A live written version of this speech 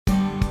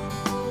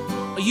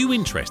Are you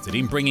interested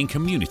in bringing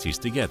communities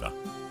together?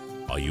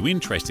 Are you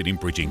interested in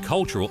bridging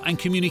cultural and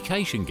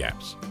communication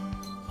gaps?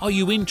 Are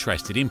you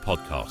interested in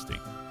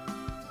podcasting?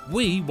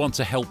 We want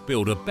to help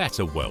build a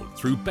better world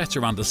through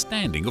better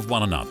understanding of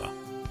one another.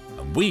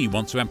 And we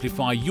want to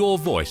amplify your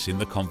voice in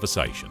the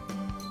conversation.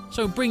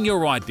 So bring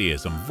your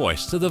ideas and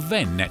voice to the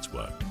Venn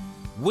Network.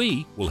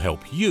 We will help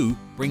you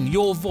bring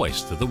your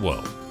voice to the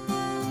world.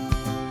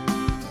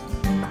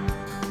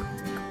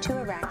 Two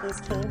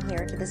Iraqis came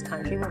here to this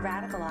country, were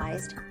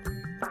radicalized.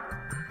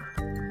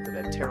 For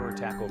that terror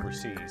attack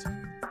overseas.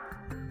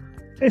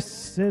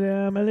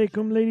 Assalamu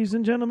alaikum, ladies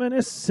and gentlemen.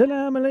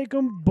 Assalamu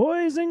alaikum,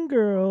 boys and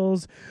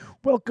girls.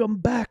 Welcome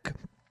back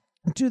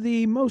to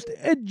the most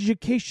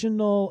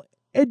educational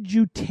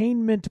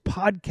edutainment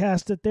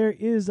podcast that there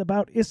is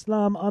about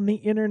Islam on the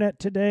internet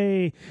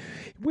today.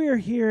 We're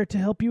here to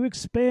help you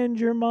expand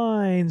your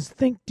minds,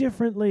 think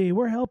differently.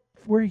 We're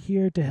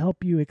here to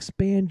help you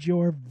expand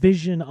your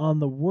vision on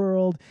the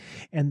world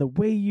and the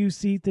way you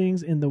see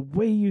things and the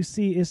way you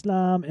see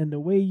Islam and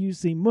the way you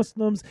see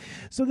Muslims.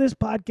 So this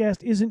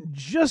podcast isn't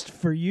just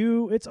for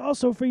you, it's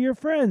also for your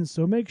friends.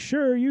 So make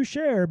sure you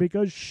share,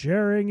 because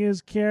sharing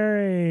is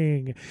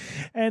caring.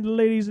 And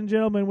ladies and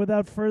gentlemen,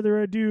 without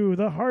further ado,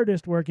 the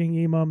hardest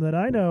working Imam that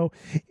I know,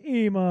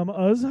 Imam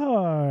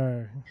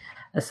Azhar.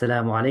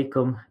 Assalamu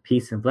alaikum,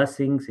 peace and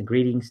blessings and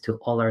greetings to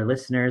all our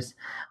listeners.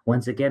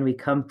 Once again, we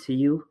come to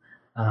you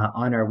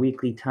on our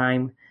weekly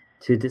time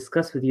to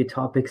discuss with you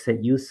topics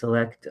that you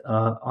select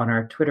on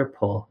our Twitter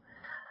poll.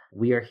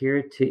 We are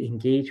here to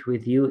engage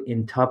with you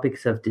in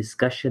topics of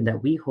discussion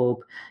that we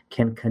hope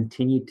can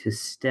continue to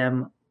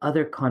stem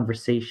other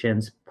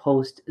conversations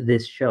post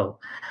this show.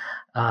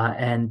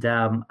 And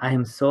I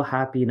am so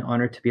happy and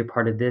honored to be a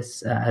part of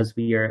this as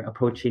we are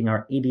approaching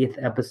our 80th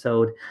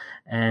episode.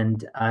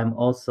 And I'm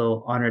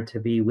also honored to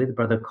be with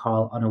Brother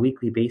Carl on a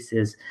weekly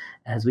basis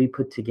as we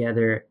put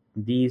together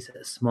these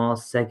small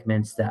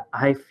segments that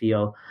I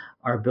feel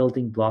are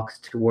building blocks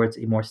towards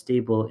a more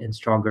stable and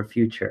stronger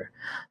future.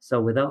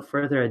 So without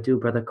further ado,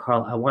 Brother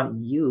Carl, I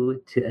want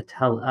you to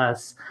tell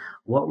us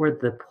what were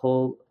the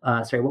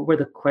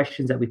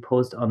questions that we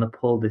posed on the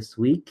poll this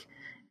week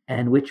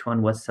and which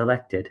one was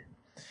selected.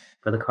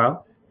 Brother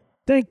Carl?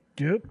 Thank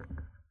you.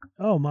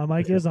 Oh, my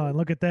mic is on.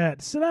 Look at that.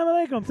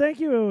 Assalamu alaikum. Thank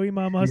you,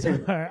 Imam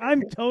Azhar.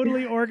 I'm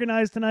totally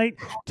organized tonight,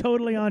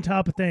 totally on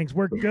top of things.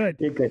 We're good.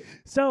 You're good.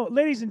 So,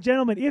 ladies and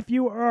gentlemen, if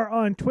you are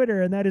on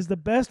Twitter, and that is the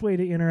best way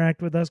to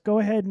interact with us, go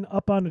ahead and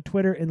up onto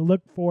Twitter and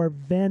look for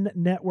Venn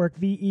Network,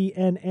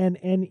 VENNNE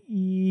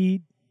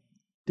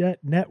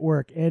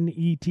Network,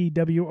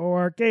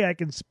 NETWORK. I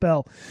can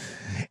spell.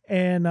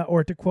 And,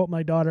 or to quote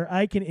my daughter,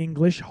 I can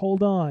English.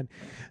 Hold on.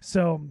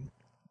 So,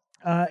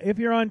 if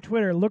you're on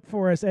Twitter, look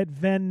for us at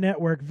Venn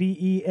Network,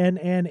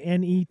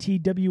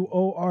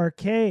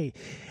 VENNNETWORK.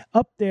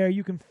 Up there,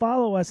 you can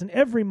follow us, and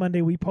every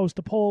Monday we post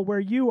a poll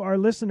where you, our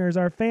listeners,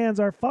 our fans,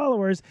 our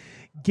followers,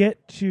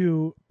 get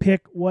to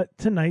pick what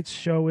tonight's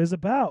show is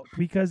about,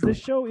 because this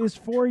show is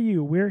for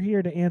you. We're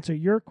here to answer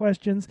your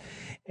questions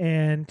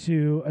and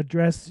to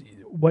address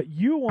what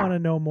you want to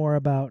know more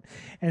about.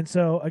 And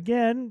so,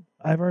 again,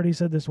 I've already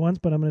said this once,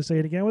 but I'm going to say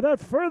it again. Without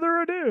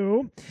further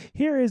ado,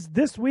 here is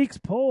this week's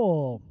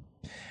poll.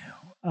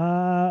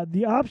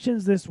 The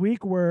options this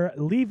week were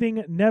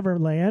Leaving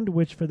Neverland,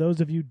 which for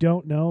those of you who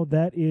don't know,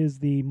 that is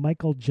the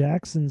Michael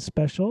Jackson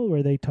special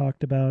where they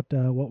talked about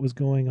what was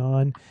going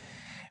on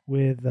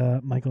with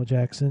Michael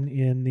Jackson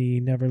in the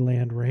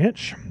Neverland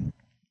Ranch.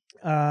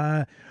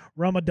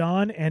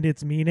 Ramadan and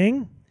its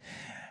meaning.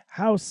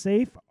 How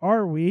safe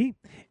are we?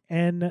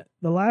 And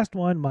the last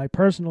one, my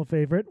personal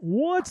favorite,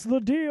 What's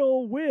the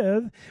Deal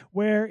With?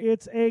 Where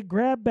it's a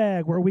grab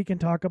bag where we can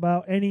talk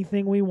about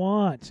anything we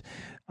want.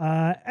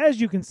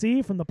 As you can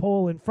see from the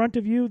poll in front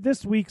of you,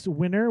 this week's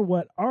winner,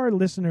 what our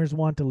listeners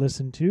want to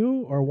listen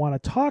to or want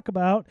to talk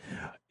about,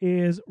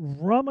 is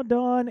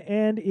Ramadan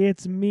and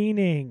its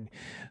meaning.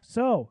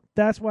 So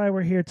that's why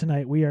we're here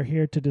tonight. We are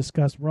here to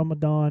discuss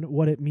Ramadan,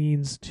 what it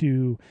means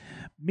to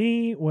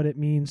me, what it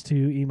means to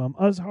Imam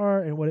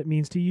Azhar, and what it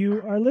means to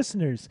you, our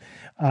listeners.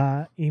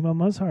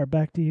 Imam Azhar,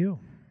 back to you.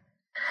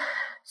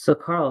 So,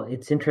 Carl,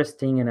 it's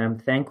interesting, and I'm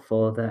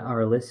thankful that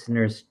our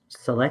listeners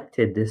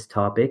selected this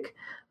topic.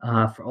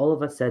 For all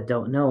of us that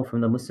don't know from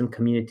the Muslim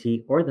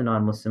community or the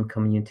non-Muslim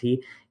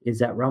community, is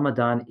that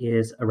Ramadan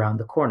is around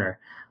the corner.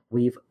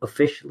 We've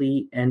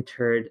officially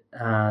entered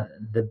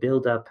the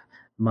build-up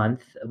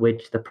month,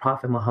 which the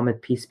Prophet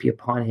Muhammad, peace be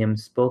upon him,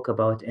 spoke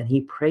about, and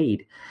he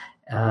prayed.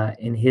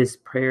 In his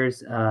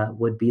prayers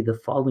would be the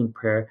following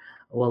prayer: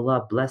 "O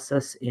Allah, bless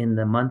us in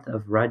the month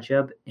of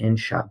Rajab in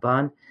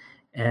Sha'ban,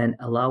 and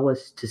allow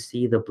us to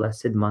see the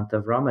blessed month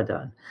of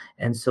Ramadan."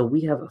 And so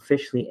we have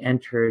officially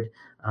entered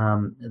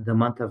the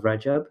month of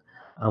Rajab,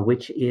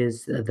 which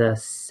is the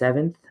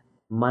 7th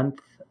month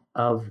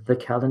of the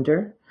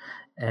calendar.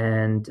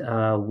 And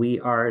we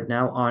are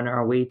now on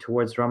our way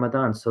towards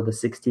Ramadan. So the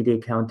 60-day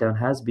countdown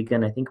has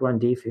begun. I think we're on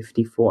day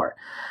 54.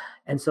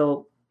 And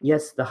so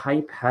yes, the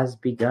hype has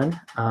begun.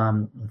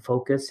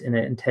 Focus and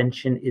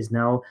intention is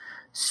now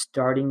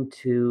starting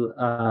to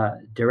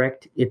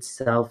direct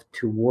itself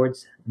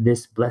towards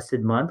this blessed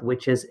month,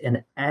 which is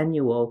an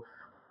annual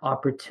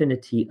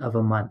opportunity of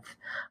a month.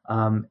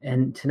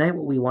 And tonight,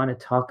 what we want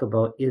to talk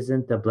about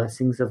isn't the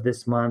blessings of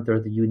this month or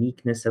the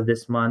uniqueness of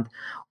this month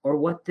or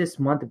what this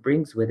month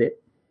brings with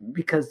it,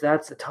 because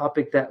that's a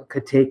topic that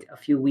could take a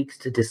few weeks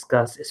to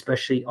discuss,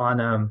 especially on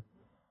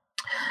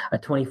a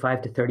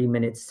 25 to 30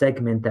 minute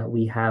segment that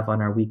we have on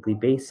our weekly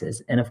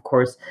basis. And of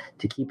course,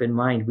 to keep in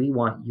mind, we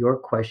want your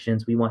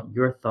questions, we want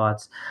your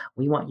thoughts,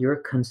 we want your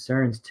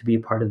concerns to be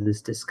part of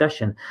this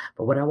discussion.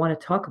 But what I want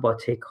to talk about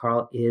today,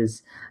 Carl,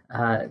 is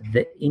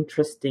the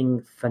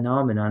interesting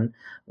phenomenon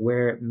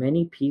where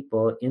many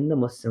people in the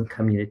Muslim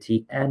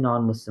community and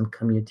non-Muslim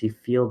community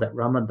feel that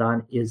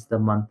Ramadan is the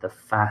month of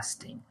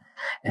fasting.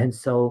 And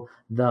so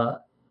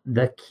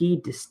the key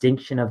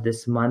distinction of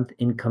this month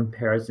in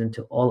comparison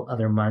to all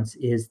other months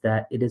is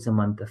that it is a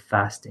month of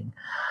fasting.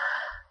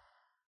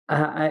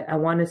 I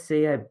want to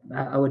say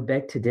I would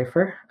beg to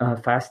differ.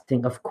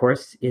 Fasting, of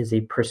course, is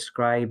a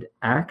prescribed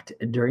act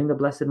during the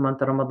blessed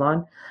month of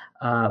Ramadan,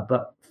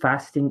 but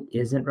fasting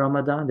isn't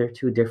Ramadan. They're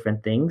two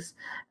different things.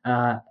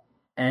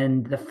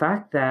 And the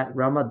fact that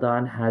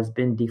Ramadan has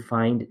been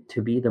defined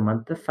to be the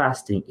month of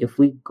fasting, if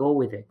we go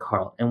with it,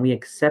 Carl, and we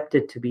accept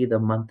it to be the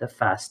month of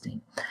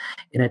fasting,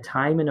 in a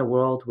time in a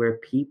world where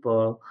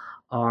people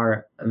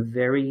are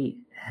very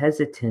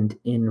hesitant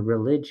in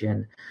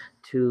religion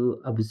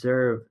to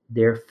observe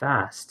their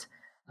fast,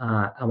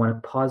 I want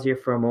to pause here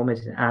for a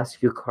moment and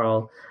ask you,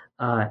 Carl,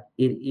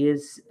 it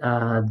is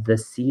the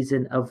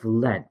season of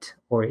Lent,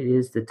 or it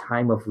is the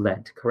time of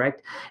Lent,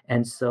 correct?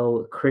 And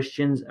so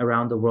Christians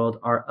around the world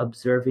are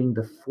observing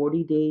the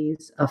 40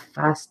 days of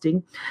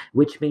fasting,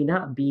 which may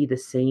not be the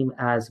same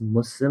as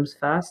Muslims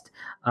fast.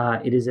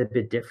 It is a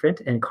bit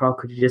different. And Carl,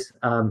 could you just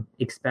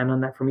expand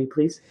on that for me,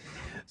 please?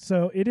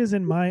 So it is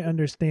in my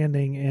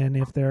understanding, and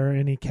if there are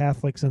any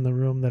Catholics in the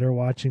room that are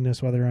watching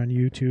this, whether on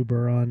YouTube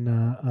or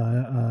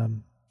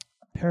on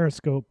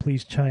Periscope,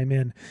 please chime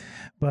in.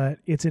 But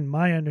it's in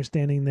my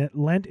understanding that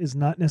Lent is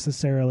not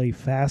necessarily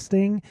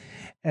fasting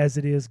as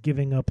it is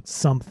giving up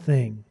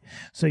something.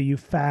 So you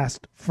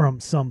fast from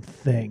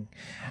something.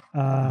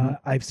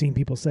 I've seen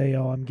people say,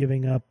 oh, I'm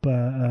giving up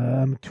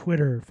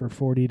Twitter for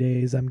 40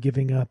 days. I'm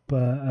giving up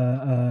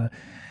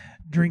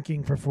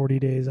drinking for 40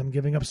 days. I'm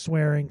giving up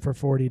swearing for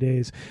 40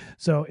 days.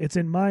 So it's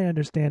in my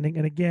understanding,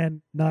 and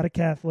again, not a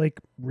Catholic,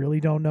 really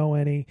don't know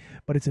any,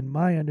 but it's in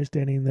my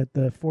understanding that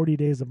the 40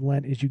 days of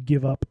Lent is you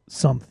give up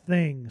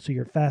something. So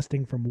you're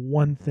fasting from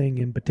one thing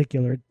in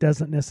particular. It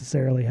doesn't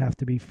necessarily have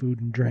to be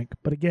food and drink,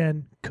 but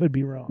again, could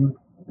be wrong.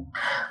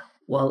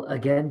 Well,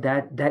 again,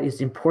 that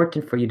is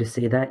important for you to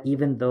say that,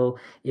 even though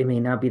it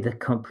may not be the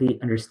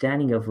complete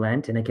understanding of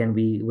Lent. And again,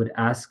 we would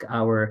ask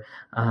our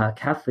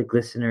Catholic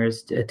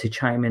listeners to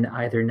chime in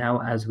either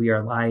now as we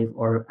are live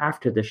or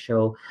after the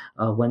show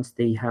once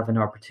they have an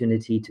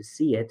opportunity to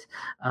see it.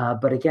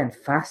 But again,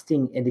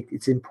 fasting, and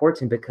it's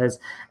important because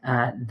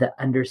the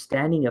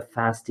understanding of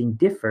fasting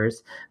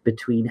differs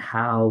between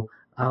how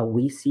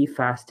we see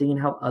fasting and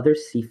how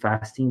others see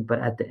fasting, but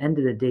at the end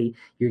of the day,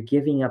 you're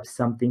giving up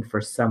something for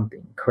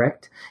something,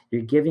 correct?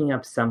 You're giving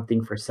up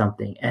something for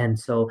something. And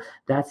so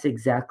that's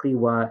exactly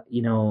what,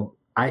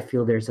 I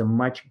feel there's a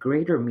much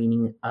greater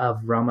meaning of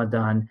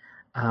Ramadan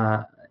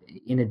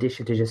in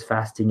addition to just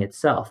fasting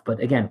itself. But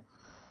again,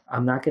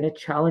 I'm not going to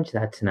challenge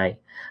that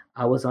tonight.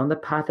 I was on the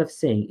path of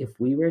saying if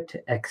we were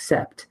to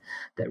accept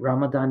that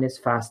Ramadan is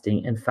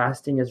fasting and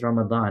fasting is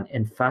Ramadan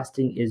and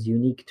fasting is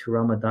unique to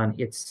Ramadan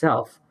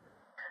itself,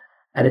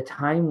 at a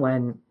time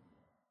when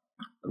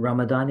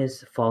Ramadan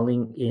is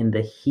falling in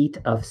the heat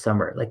of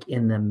summer, like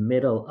in the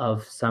middle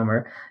of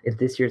summer. If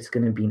this year it's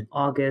going to be in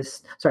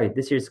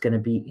this year it's going to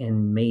be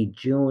in May,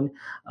 June.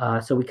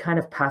 So we kind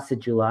of passed the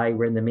July.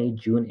 We're in the May,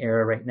 June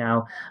era right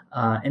now.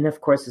 And of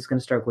course, it's going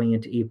to start going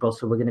into April.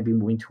 So we're going to be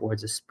moving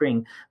towards the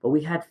spring. But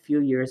we had a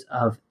few years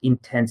of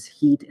intense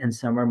heat and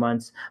summer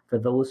months for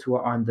those who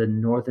are on the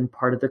northern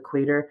part of the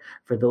equator.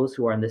 For those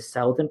who are on the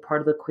southern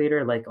part of the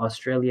equator, like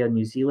Australia,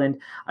 New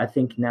Zealand, I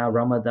think now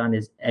Ramadan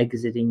is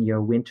exiting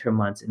your winter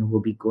months and will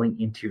be going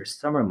into your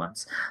summer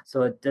months.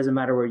 So it doesn't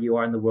matter where you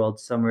are in the world,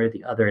 somewhere or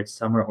the other, it's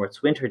summer or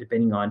it's winter,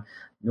 depending on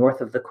north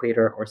of the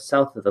equator or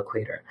south of the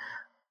equator.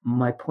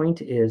 My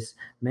point is,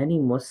 many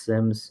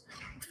Muslims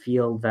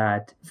feel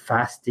that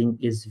fasting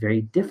is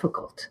very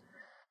difficult.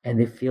 And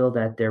they feel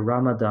that their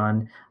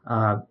Ramadan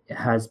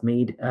has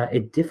made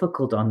it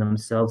difficult on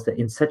themselves, that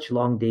in such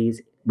long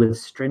days with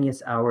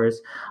strenuous hours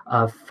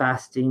of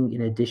fasting,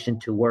 in addition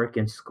to work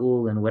and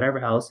school and whatever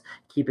else.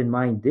 Keep in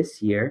mind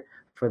this year,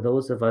 for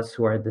those of us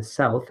who are the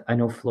South, I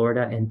know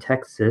Florida and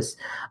Texas,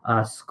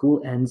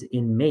 school ends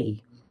in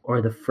May or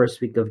the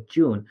first week of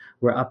June.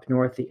 We're up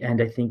north the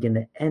end, I think, in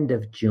the end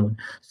of June.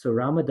 So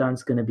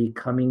Ramadan's going to be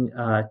coming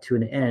to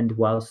an end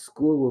while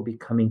school will be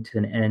coming to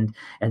an end.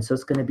 And so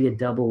it's going to be a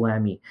double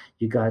whammy.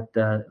 You got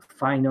the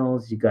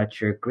finals, you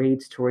got your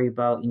grades to worry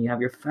about, and you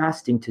have your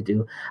fasting to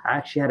do. I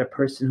actually had a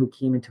person who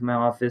came into my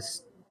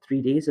office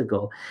 3 days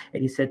ago,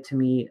 and he said to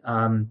me,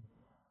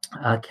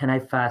 can I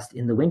fast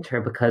in the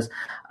winter? Because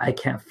I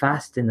can't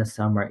fast in the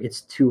summer.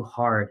 It's too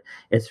hard.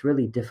 It's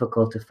really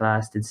difficult to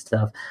fast and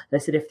stuff. I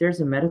said, if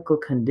there's a medical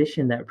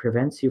condition that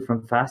prevents you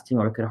from fasting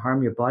or could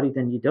harm your body,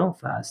 then you don't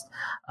fast.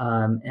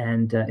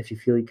 And if you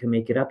feel you can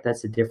make it up,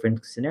 that's a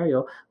different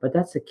scenario. But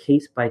that's a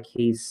case by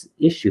case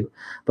issue.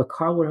 But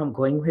Carl, where I'm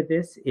going with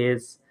this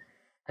is,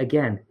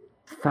 again,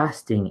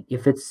 fasting.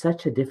 If it's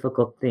such a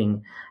difficult thing,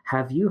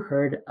 have you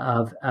heard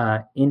of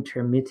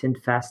intermittent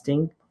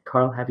fasting?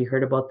 Carl, have you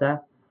heard about that?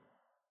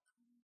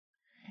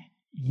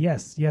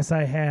 Yes,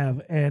 I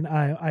have, and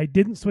I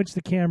didn't switch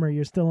the camera.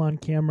 You're still on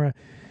camera,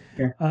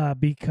 Sure.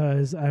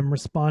 Because I'm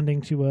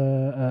responding to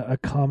a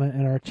comment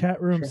in our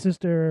chat room. Sure.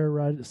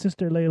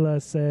 Sister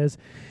Layla says,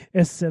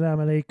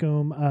 "Assalamu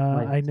alaikum."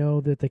 I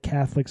know that the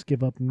Catholics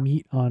give up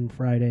meat on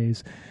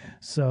Fridays,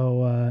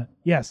 so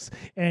yes,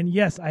 and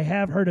yes, I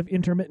have heard of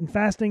intermittent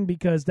fasting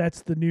because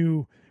that's the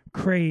new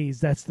craze.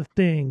 That's the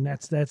thing.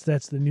 That's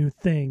the new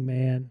thing,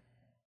 man.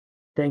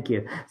 Thank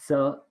you.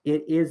 So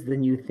it is the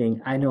new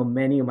thing. I know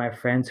many of my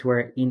friends who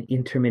are in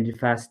intermittent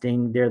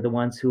fasting. They're the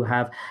ones who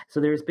have. So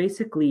there's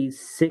basically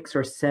 6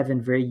 or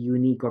 7 very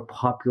unique or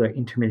popular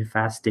intermittent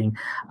fasting.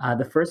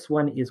 The first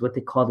one is what they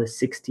call the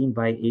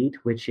 16/8,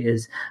 which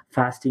is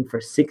fasting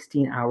for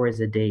 16 hours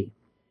a day.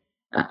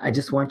 I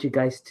just want you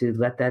guys to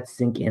let that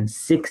sink in.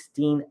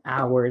 16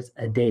 hours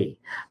a day.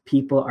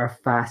 People are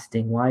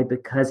fasting. Why?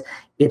 Because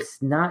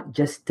it's not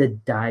just a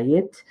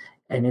diet.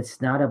 And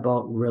it's not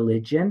about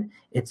religion.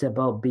 It's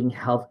about being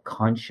health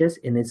conscious.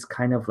 And it's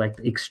kind of like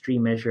the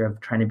extreme measure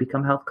of trying to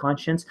become health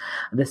conscious.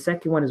 The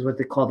second one is what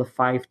they call the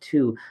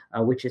 5-2,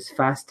 which is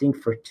fasting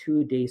for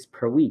 2 days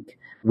per week,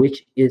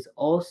 which is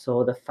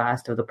also the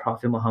fast of the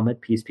Prophet Muhammad,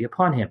 peace be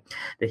upon him,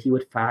 that he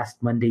would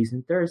fast Mondays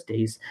and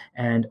Thursdays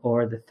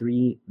or the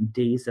 3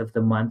 days of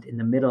the month in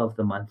the middle of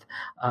the month.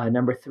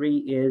 Number 3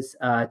 is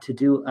to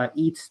do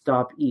eat,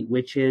 stop, eat,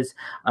 which is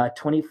a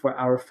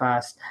 24-hour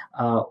fast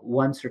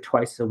once or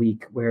twice a week,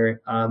 where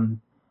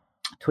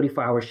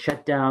 24 hours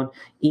shut down,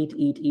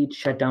 eat,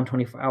 shut down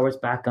 24 hours,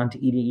 back onto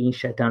eating,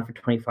 shut down for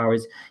 24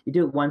 hours. You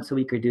do it once a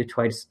week or do it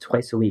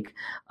twice a week.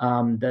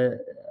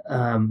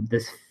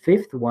 This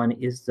fifth one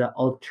is the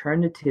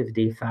alternative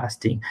day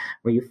fasting,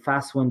 where you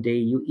fast one day,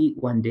 you eat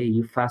one day,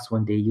 you fast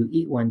one day, you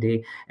eat one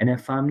day. And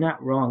if I'm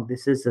not wrong,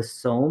 this is the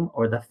Sawm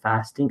or the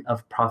fasting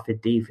of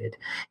Prophet David.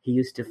 He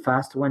used to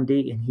fast one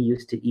day and he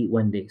used to eat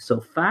one day. So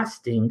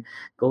fasting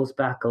goes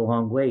back a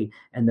long way.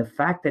 And the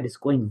fact that it's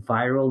going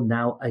viral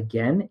now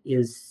again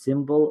is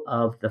symbol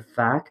of the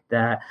fact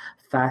that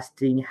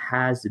fasting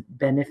has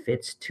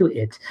benefits to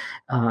it.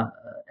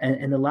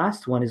 And the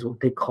last one is what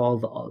they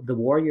call the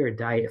warrior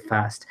diet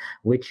fast,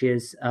 which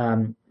is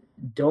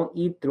don't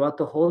eat throughout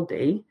the whole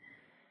day.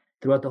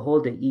 Throughout the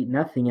whole day, eat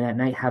nothing, and at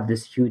night have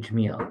this huge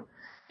meal.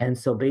 And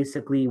so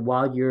basically,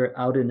 while you're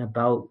out and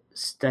about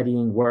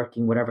studying,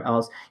 working, whatever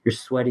else, you're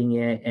sweating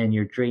it and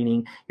you're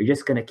draining. You're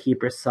just going to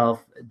keep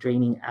yourself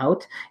draining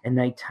out. And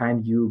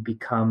nighttime, you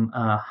become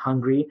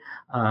hungry.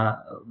 I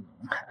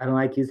don't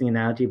like using an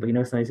analogy, but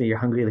somebody say you're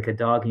hungry like a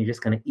dog and you're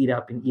just going to eat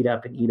up and eat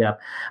up and eat up.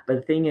 But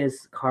the thing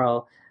is,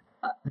 Carl,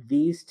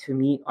 these to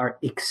me are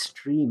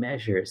extreme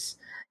measures.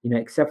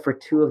 Except for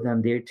 2 of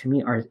them, they to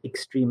me are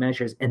extreme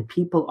measures, and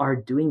people are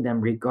doing them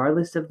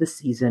regardless of the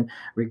season,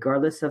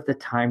 regardless of the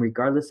time,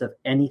 regardless of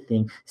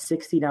anything.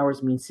 16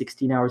 hours means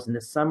 16 hours in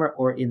the summer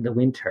or in the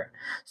winter.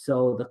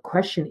 So the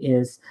question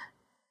is,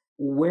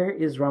 where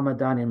is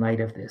Ramadan in light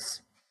of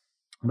this?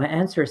 My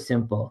answer is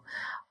simple.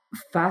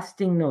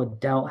 Fasting, no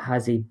doubt,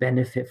 has a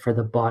benefit for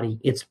the body.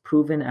 It's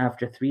proven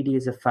after 3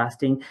 days of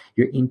fasting,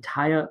 your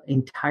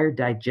entire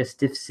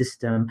digestive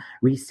system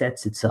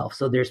resets itself.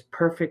 So there's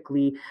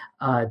perfectly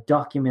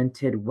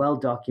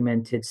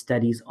well-documented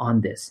studies on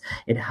this.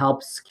 It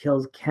helps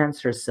kill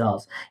cancer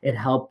cells. It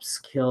helps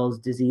kill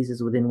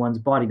diseases within one's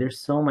body. There's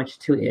so much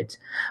to it.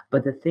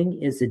 But the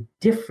thing is, the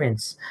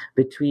difference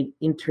between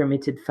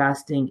intermittent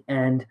fasting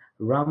and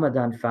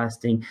Ramadan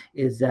fasting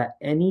is that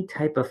any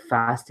type of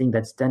fasting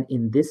that's done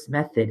in this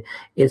method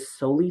is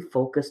solely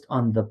focused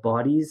on the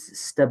body's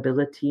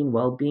stability and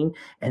well-being,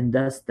 and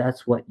thus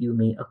that's what you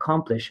may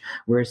accomplish.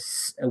 Where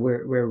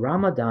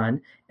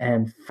Ramadan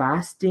and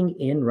fasting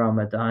in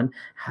Ramadan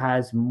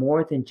has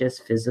more than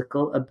just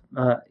physical,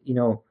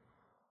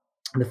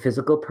 the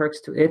physical perks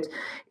to it.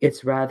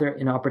 It's rather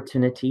an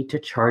opportunity to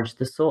charge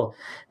the soul.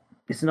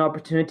 It's an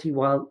opportunity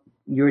while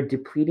you're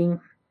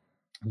depleting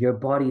your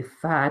body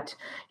fat,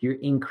 you're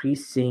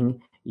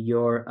increasing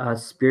your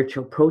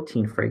spiritual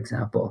protein, for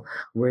example,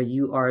 where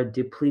you are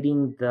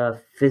depleting the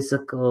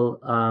physical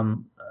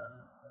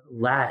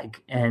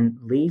lag and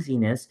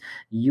laziness,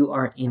 you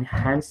are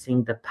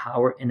enhancing the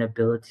power and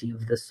ability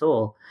of the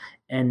soul.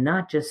 And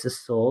not just the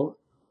soul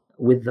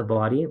with the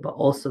body, but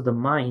also the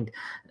mind.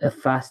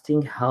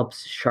 Fasting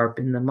helps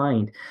sharpen the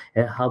mind.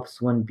 It helps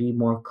one be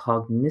more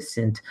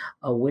cognizant,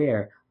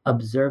 aware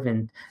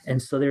observant.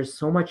 And so there's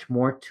so much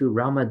more to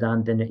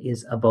Ramadan than it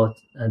is about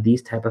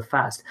these type of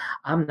fast.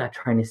 I'm not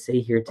trying to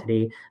say here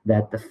today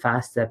that the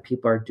fast that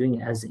people are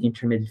doing as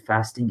intermittent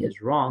fasting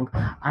is wrong.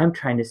 I'm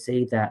trying to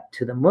say that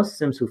to the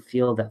Muslims who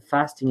feel that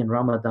fasting in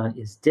Ramadan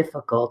is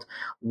difficult,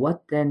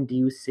 what then do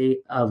you say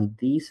of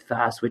these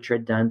fasts which are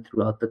done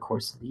throughout the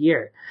course of the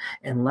year?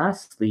 And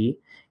lastly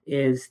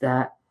is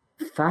that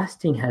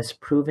fasting has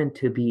proven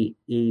to be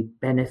a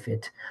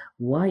benefit.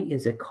 Why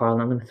is it, Carl?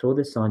 I'm going to throw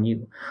this on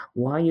you.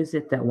 Why is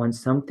it that when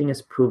something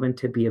is proven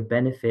to be a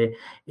benefit,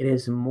 it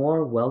is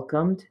more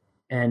welcomed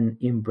and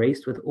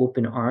embraced with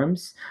open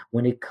arms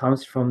when it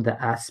comes from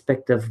the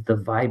aspect of the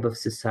vibe of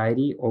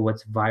society or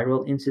what's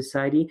viral in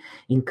society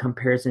in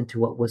comparison to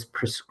what was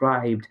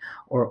prescribed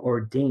or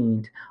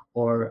ordained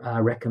or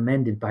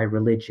recommended by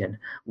religion?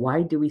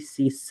 Why do we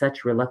see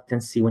such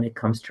reluctancy when it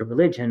comes to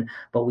religion,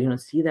 but we don't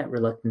see that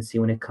reluctancy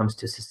when it comes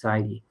to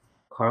society?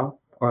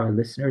 Carl, or our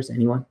listeners,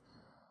 anyone?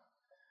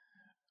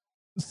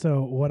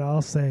 So what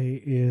I'll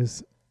say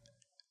is,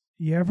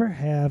 you ever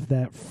have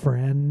that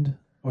friend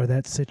or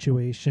that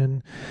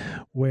situation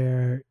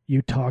where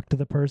you talk to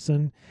the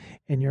person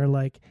and you're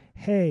like,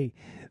 hey,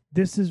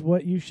 this is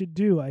what you should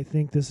do. I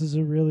think this is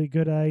a really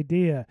good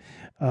idea.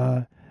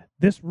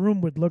 This room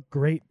would look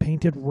great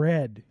painted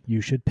red. You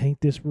should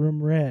paint this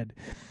room red.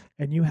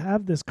 And you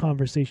have this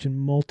conversation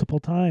multiple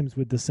times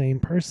with the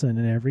same person,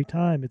 and every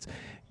time it's,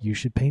 you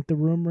should paint the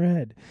room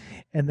red.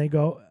 And they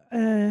go,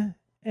 and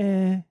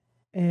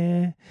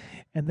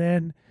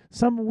then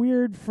some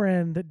weird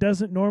friend that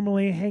doesn't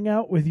normally hang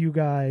out with you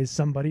guys,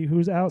 somebody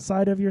who's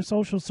outside of your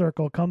social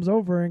circle, comes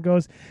over and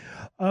goes,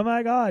 oh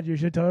my God, you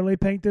should totally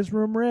paint this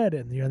room red.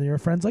 And your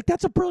friend's like,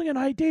 that's a brilliant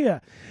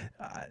idea.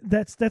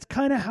 That's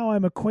kind of how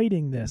I'm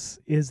equating this,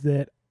 is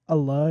that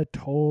Allah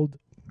told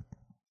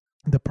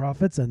the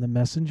prophets and the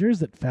messengers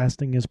that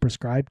fasting is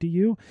prescribed to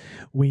you.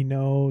 We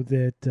know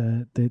that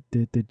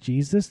that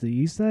Jesus, the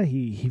Isa,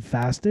 he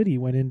fasted. He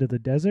went into the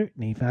desert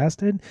and he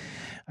fasted.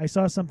 I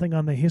saw something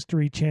on the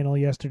History Channel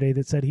yesterday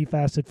that said he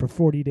fasted for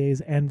 40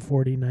 days and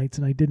 40 nights,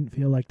 and I didn't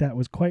feel like that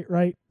was quite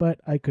right, but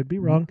I could be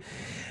wrong.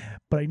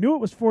 But I knew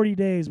it was 40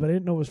 days, but I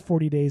didn't know it was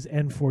 40 days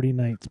and 40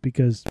 nights,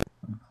 because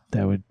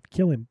that would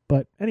kill him.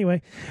 But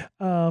anyway,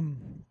 yeah,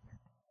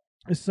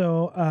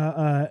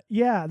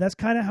 that's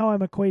kind of how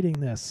I'm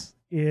equating this.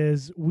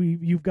 Is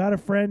you've got a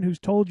friend who's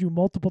told you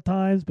multiple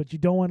times, but you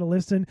don't want to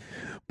listen.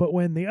 But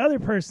when the other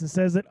person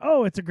says it,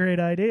 oh, it's a great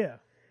idea.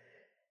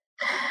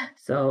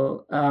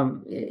 So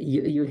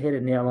you hit a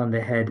nail on the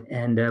head.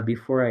 And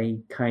before I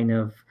kind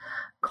of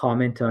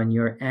comment on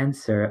your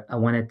answer, I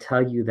want to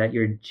tell you that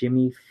your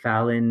Jimmy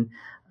Fallon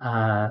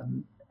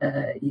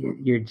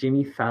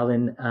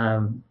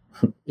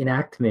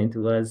enactment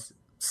was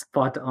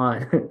spot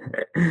on.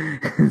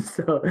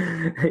 So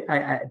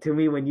to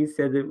me, when you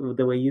said it,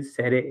 the way you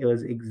said it, it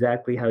was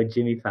exactly how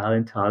Jimmy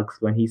Fallon talks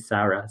when he's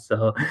Sarah.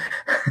 So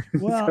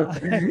well,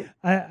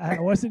 I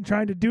wasn't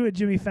trying to do it,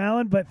 Jimmy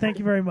Fallon, but thank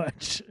you very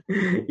much.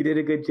 You did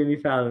a good Jimmy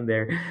Fallon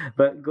there.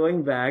 But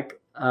going back,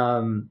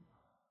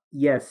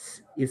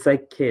 yes, it's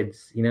like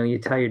kids. You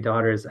tell your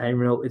daughters, I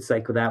know it's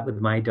like that with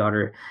my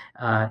daughter.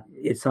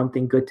 It's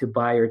something good to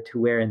buy or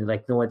to wear, and they're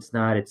like, no, it's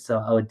not. It's so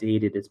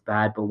outdated. It's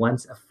bad. But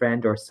once a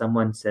friend or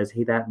someone says,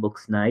 hey, that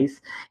looks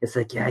nice, it's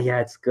like, yeah,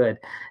 it's good.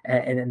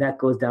 And that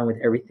goes down with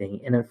everything.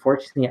 And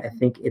unfortunately, I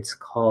think it's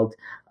called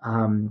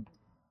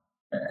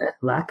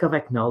lack of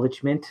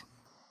acknowledgement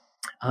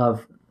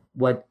of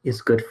what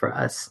is good for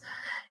us.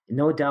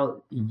 No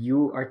doubt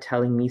you are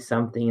telling me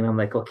something and I'm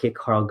like, okay,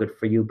 Carl, good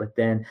for you. But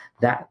then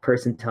that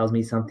person tells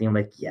me something. I'm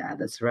like, yeah,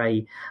 that's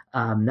right.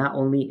 Not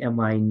only am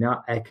I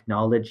not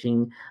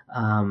acknowledging,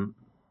 I'm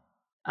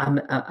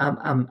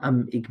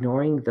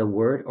ignoring the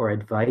word or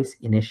advice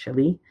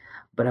initially,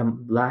 but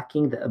I'm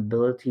lacking the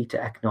ability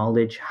to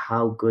acknowledge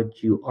how good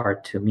you are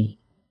to me.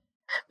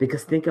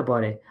 Because think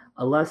about it.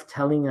 Allah's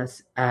telling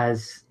us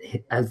as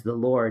the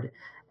Lord,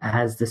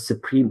 as the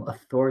supreme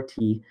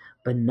authority,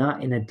 but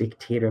not in a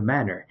dictator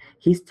manner.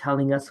 He's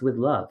telling us with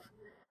love.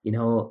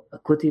 Kutiba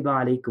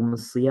alaykum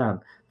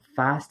as-siyam.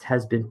 Fast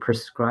has been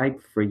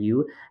prescribed for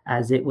you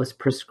as it was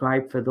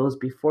prescribed for those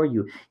before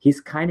you.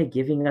 He's kind of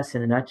giving us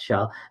in a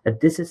nutshell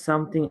that this is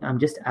something I'm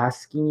just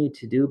asking you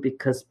to do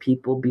because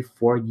people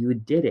before you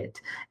did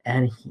it.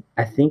 And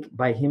I think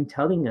by him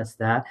telling us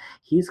that,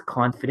 he's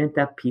confident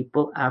that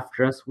people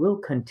after us will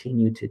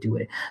continue to do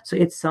it. So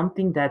it's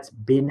something that's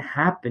been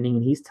happening,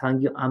 and he's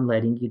telling you, I'm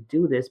letting you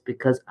do this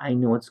because I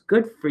know it's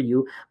good for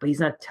you, but he's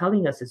not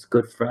telling us it's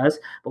good for us.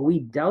 But we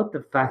doubt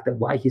the fact that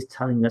why he's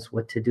telling us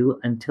what to do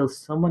until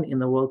someone in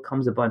the world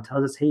comes about and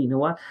tells us, hey, you know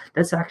what,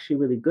 that's actually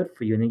really good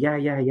for you. And yeah,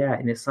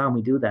 in Islam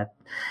we do that.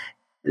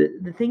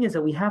 The thing is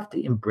that we have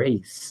to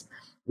embrace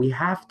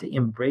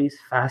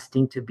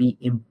fasting to be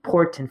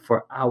important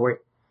for our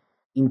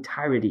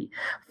entirety,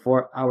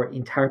 for our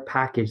entire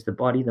package, the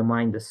body, the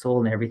mind, the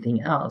soul, and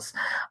everything else.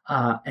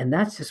 And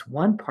that's just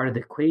one part of the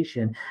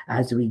equation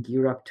as we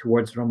gear up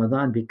towards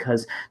Ramadan,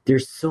 because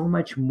there's so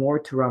much more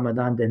to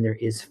Ramadan than there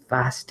is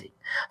fasting.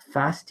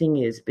 Fasting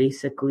is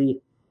basically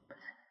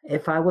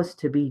If I was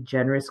to be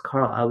generous,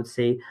 Carl, I would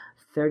say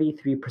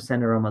 33%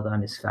 of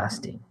Ramadan is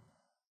fasting.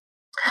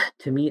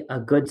 To me, a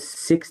good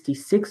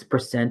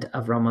 66%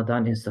 of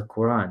Ramadan is the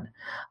Quran.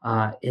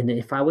 And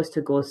if I was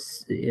to go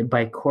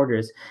by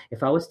quarters,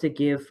 if I was to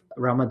give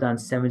Ramadan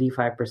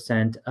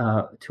 75%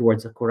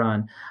 towards the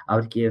Quran, I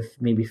would give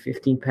maybe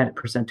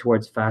 15%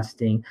 towards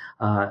fasting,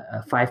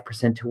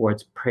 5%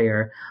 towards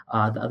prayer,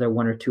 the other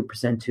 1 or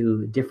 2%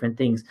 to different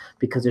things,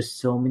 because there's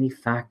so many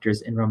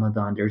factors in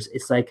Ramadan.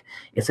 It's like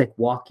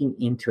walking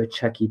into a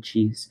Chuck E.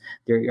 Cheese.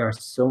 There are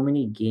so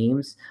many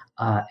games.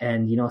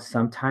 And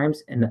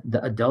sometimes, and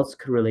the adults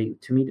could relate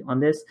to me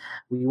on this,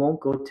 we won't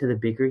go to the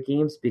bigger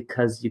games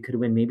because you could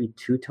win maybe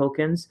 2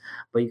 tokens,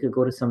 but you could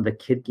go to some of the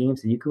kid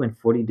games and you could win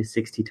 40 to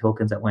 60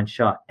 tokens at one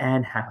shot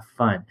and have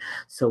fun.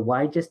 So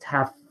why just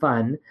have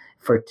fun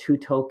for 2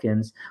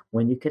 tokens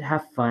when you could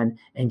have fun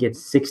and get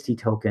 60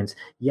 tokens?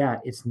 Yeah,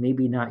 it's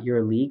maybe not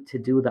your league to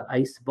do the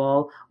ice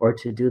ball or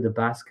to do the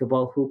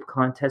basketball hoop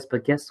contest,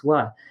 but guess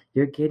what?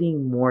 You're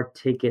getting more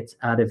tickets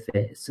out of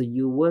it. So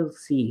you will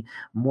see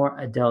more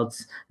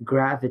adults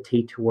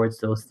gravitate towards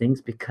those things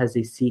because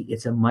they see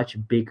it's a much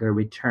bigger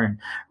return.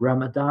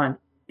 Ramadan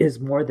is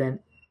more than,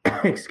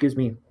 excuse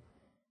me,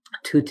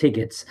 2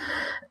 tickets.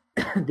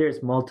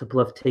 There's multiple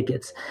of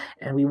tickets,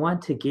 and we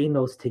want to gain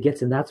those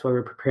tickets, and that's why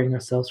we're preparing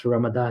ourselves for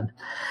Ramadan.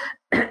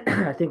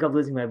 I think I'm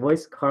losing my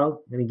voice.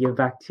 Carl, I'm going to give it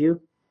back to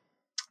you.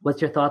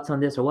 What's your thoughts on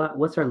this, or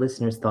what's our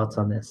listeners' thoughts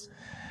on this?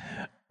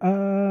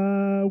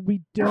 I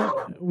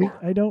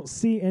don't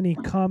see any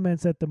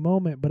comments at the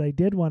moment, but I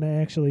did want to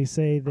actually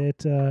say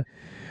that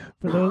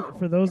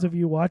for those of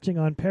you watching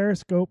on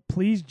Periscope,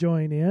 please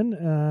join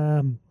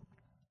in.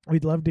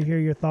 We'd love to hear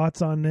your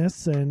thoughts on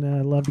this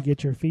and love to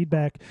get your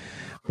feedback.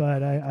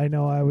 But I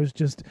know I was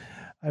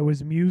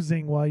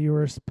musing while you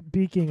were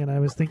speaking, and I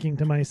was thinking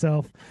to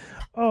myself,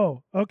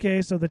 oh,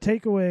 okay, so the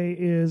takeaway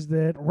is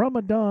that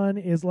Ramadan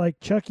is like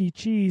Chuck E.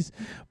 Cheese,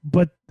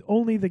 but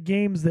only the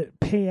games that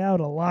pay out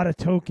a lot of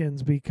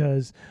tokens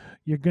because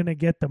you're going to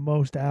get the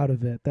most out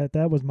of it.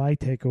 That was my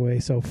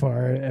takeaway so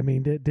far. I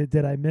mean,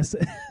 did I miss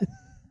it?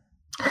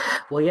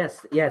 Well,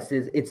 yes,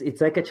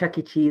 it's like a Chuck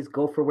E. Cheese.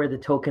 Go for where the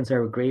tokens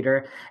are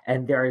greater,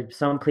 and there are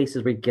some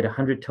places where you get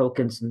 100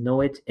 tokens. Know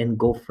it and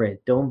go for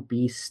it. Don't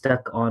be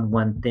stuck on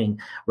one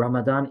thing.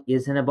 Ramadan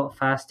isn't about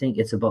fasting;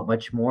 it's about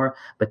much more.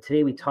 But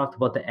today we talked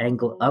about the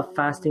angle of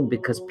fasting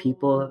because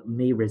people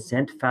may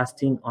resent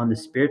fasting on the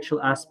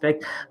spiritual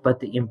aspect, but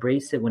they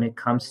embrace it when it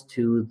comes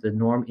to the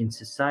norm in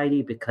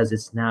society because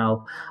it's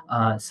now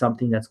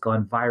something that's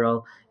gone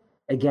viral.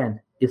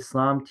 Again,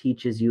 Islam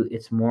teaches you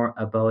it's more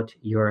about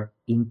your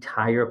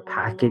entire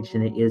package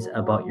than it is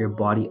about your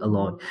body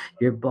alone.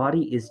 Your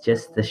body is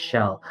just the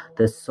shell.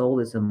 The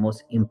soul is the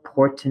most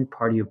important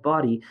part of your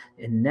body.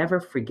 And never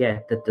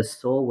forget that the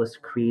soul was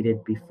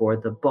created before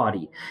the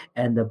body.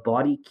 And the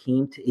body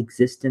came to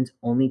existence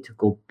only to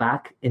go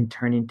back and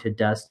turn into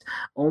dust,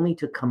 only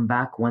to come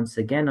back once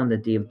again on the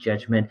day of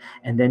judgment,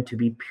 and then to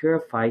be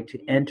purified to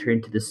enter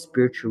into the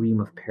spiritual realm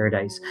of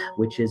paradise,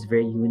 which is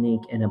very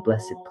unique and a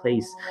blessed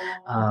place.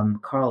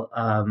 Carl,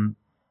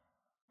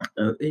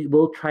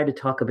 we'll try to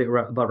talk a bit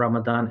about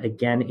Ramadan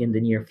again in the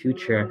near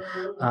future,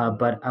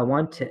 but I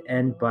want to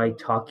end by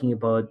talking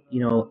about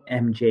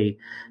MJ,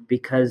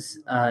 because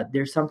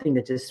there's something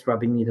that's just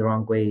rubbing me the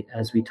wrong way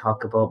as we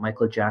talk about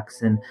Michael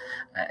Jackson.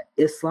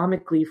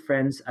 Islamically,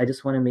 friends, I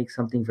just want to make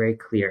something very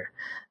clear,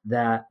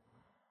 that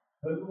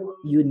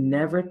you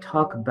never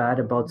talk bad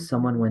about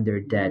someone when they're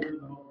dead.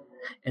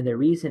 And the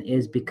reason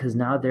is because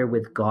now they're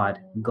with God.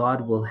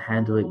 God will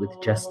handle it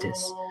with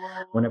justice.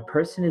 When a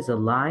person is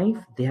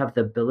alive, they have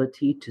the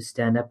ability to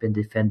stand up and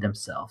defend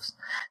themselves.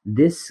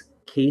 This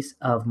case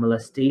of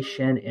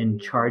molestation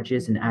and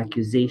charges and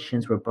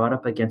accusations were brought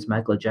up against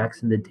Michael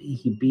Jackson the day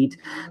he beat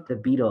the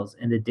Beatles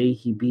and the day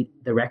he beat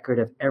the record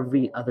of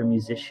every other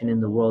musician in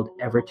the world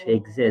ever to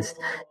exist.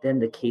 Then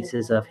the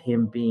cases of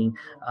him being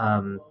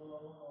a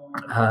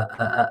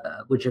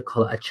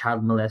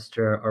child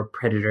molester or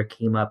predator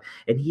came up,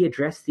 and he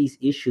addressed these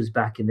issues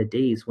back in the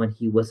days when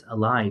he was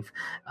alive,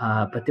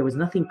 but there was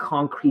nothing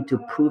concrete to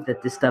prove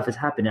that this stuff is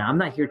happening. I'm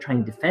not here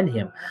trying to defend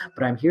him,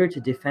 but I'm here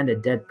to defend a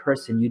dead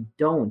person. You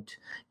don't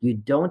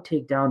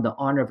take down the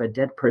honor of a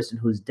dead person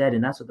who's dead,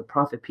 and that's what the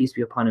Prophet, peace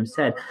be upon him,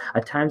 said. A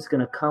time's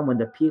going to come when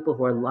the people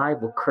who are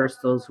alive will curse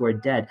those who are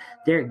dead.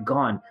 They're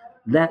gone.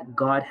 Let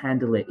God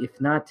handle it.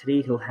 If not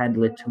today, he'll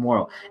handle it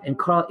tomorrow. And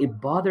Carl,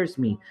 it bothers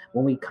me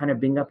when we kind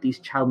of bring up these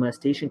child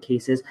molestation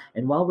cases.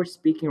 And while we're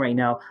speaking right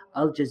now,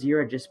 Al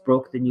Jazeera just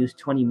broke the news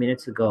 20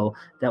 minutes ago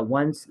that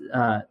once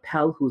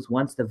Pell, who's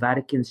once the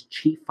Vatican's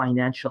chief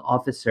financial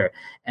officer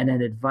and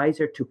an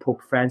advisor to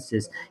Pope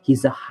Francis,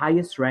 he's the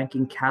highest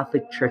ranking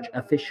Catholic Church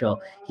official.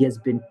 He has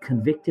been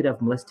convicted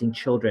of molesting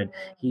children.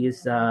 He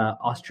is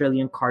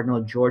Australian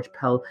Cardinal George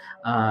Pell.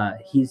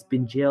 He's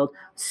been jailed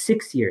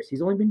 6 years.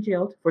 He's only been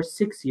jailed for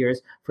 6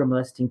 years for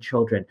molesting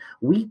children.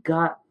 We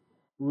got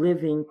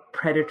living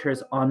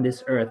predators on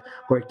this earth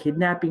who are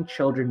kidnapping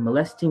children,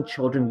 molesting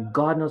children.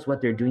 God knows what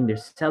they're doing. They're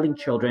selling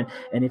children.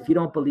 And if you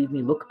don't believe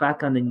me, look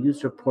back on the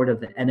news report of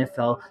the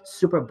NFL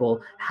Super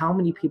Bowl. How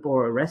many people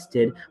were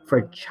arrested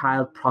for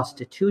child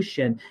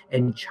prostitution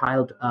and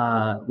child,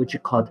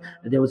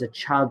 there was a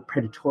child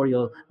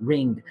predatorial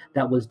ring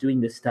that was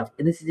doing this stuff.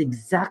 And this is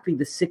exactly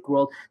the sick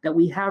world that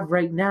we have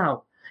right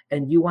now.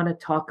 And you want to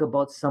talk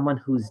about someone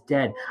who's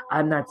dead.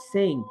 I'm not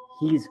saying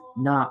he's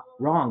not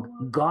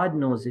wrong. God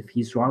knows if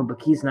he's wrong, but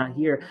he's not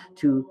here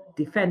to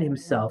defend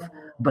himself.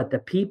 But the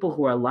people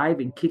who are alive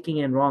and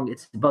kicking and wrong,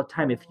 it's about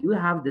time. If you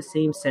have the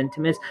same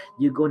sentiments,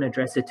 you go and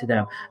address it to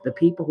them. The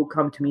people who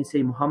come to me and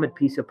say Muhammad,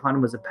 peace upon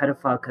him, was a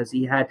pedophile because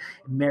he had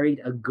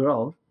married a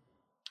girl,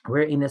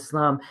 where in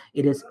Islam,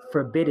 it is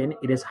forbidden,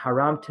 it is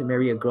haram to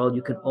marry a girl.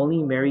 You can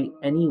only marry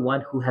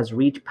anyone who has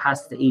reached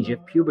past the age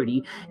of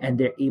puberty and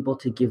they're able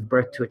to give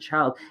birth to a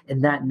child.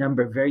 And that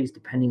number varies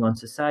depending on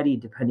society,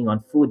 depending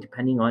on food,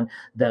 depending on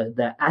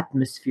the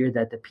atmosphere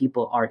that the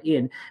people are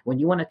in. When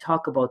you want to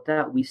talk about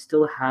that, we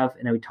still have,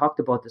 and we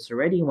talked about this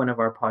already in one of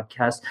our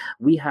podcasts,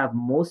 we have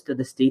most of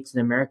the states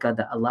in America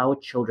that allow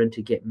children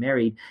to get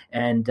married.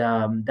 And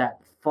that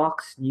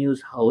Fox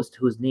News host,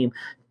 whose name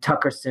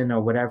Tuckerson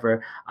or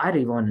whatever, I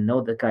don't even want to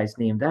know the guy's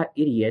name. That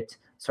idiot,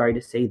 sorry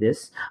to say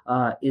this,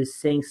 is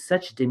saying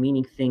such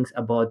demeaning things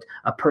about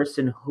a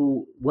person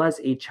who was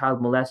a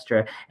child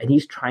molester, and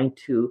he's trying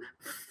to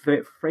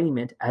frame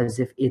it as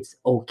if it's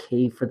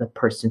okay for the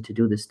person to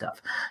do this stuff.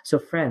 So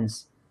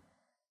friends,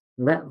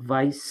 let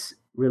Vice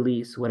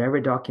release whatever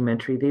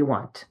documentary they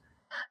want.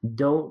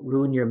 Don't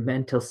ruin your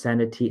mental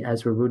sanity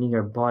as we're ruining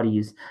our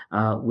bodies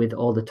with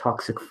all the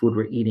toxic food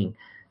we're eating.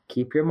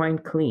 Keep your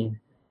mind clean.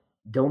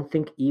 Don't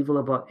think evil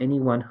about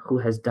anyone who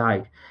has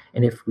died.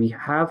 And if we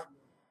have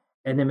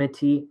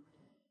enmity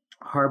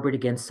harbored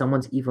against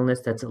someone's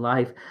evilness that's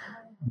alive,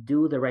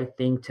 do the right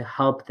thing to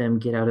help them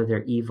get out of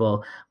their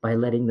evil by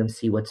letting them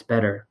see what's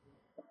better.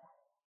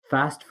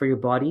 Fast for your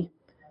body,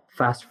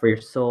 fast for your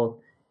soul,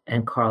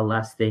 and Carl,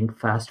 last thing,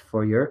 fast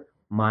for your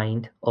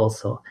mind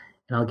also.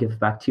 And I'll give it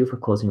back to you for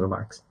closing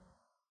remarks.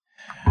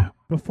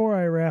 Before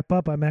I wrap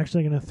up, I'm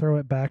actually going to throw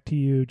it back to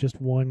you just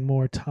one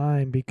more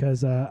time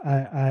because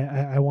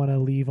I want to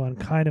leave on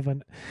kind of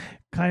an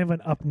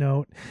up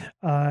note.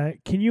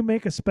 Can you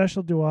make a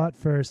special duat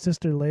for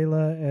Sister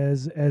Layla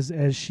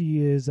as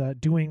she is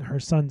doing her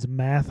son's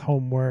math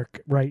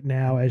homework right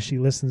now as she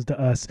listens to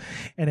us,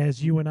 and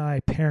as you and I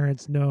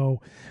parents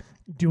know,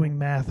 doing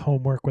math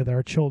homework with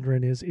our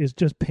children is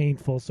just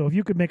painful. So if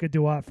you could make a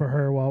duat for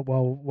her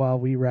while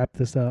we wrap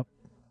this up.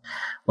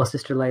 Well,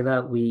 Sister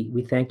Layla,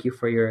 we thank you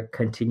for your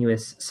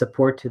continuous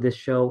support to this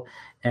show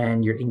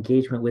and your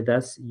engagement with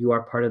us. You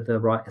are part of the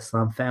Raw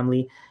Islam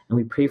family, and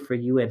we pray for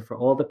you and for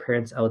all the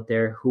parents out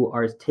there who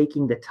are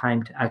taking the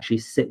time to actually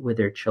sit with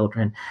their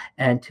children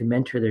and to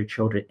mentor their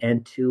children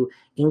and to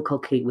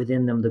inculcate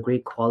within them the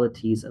great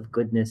qualities of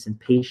goodness and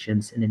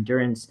patience and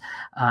endurance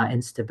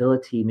and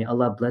stability. May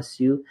Allah bless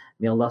you.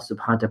 May Allah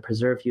subhanahu wa ta'ala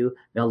preserve you.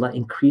 May Allah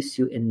increase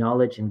you in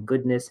knowledge and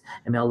goodness.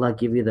 And may Allah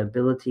give you the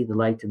ability, the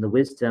light, and the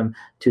wisdom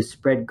to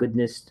spread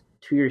goodness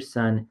to your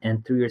son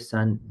and through your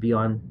son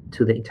beyond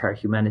to the entire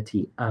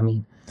humanity.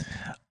 Ameen.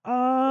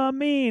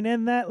 Ameen.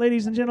 And that,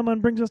 ladies and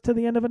gentlemen, brings us to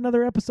the end of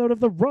another episode of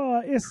the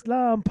Raw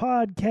Islam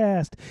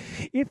Podcast.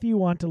 If you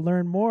want to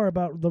learn more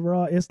about the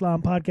Raw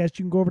Islam Podcast,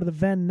 you can go over to the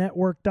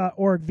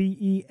vennetwork.org,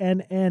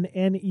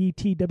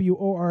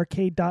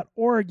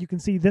 VENNETWORK.org. You can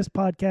see this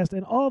podcast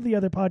and all the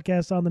other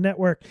podcasts on the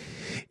network.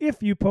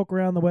 If you poke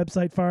around the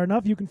website far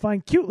enough, you can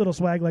find cute little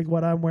swag like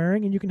what I'm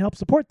wearing, and you can help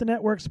support the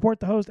network, support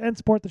the host, and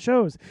support the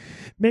shows.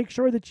 Make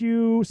sure that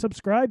you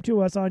subscribe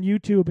to us on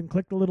YouTube and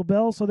click the little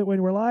bell so that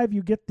when we're live,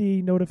 you get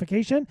the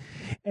notification.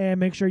 And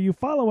make sure you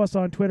follow us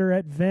on Twitter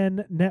at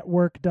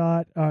VenNetwork.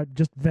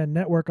 Just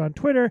VenNetwork on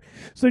Twitter,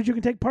 so that you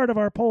can take part of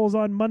our polls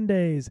on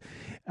Mondays,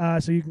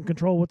 so you can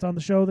control what's on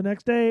the show the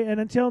next day. And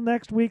until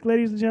next week,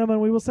 ladies and gentlemen,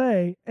 we will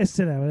say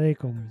Assalamu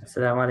alaikum.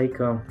 Assalamu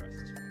alaikum.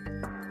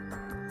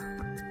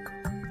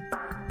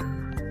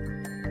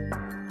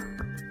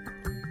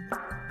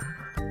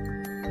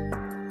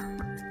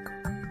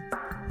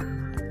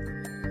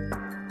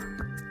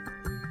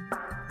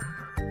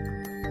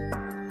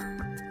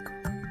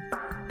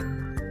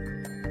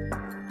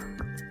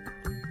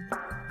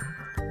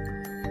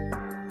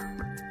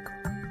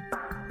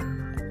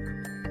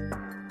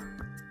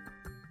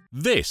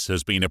 This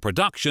has been a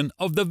production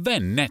of the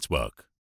Venn Network.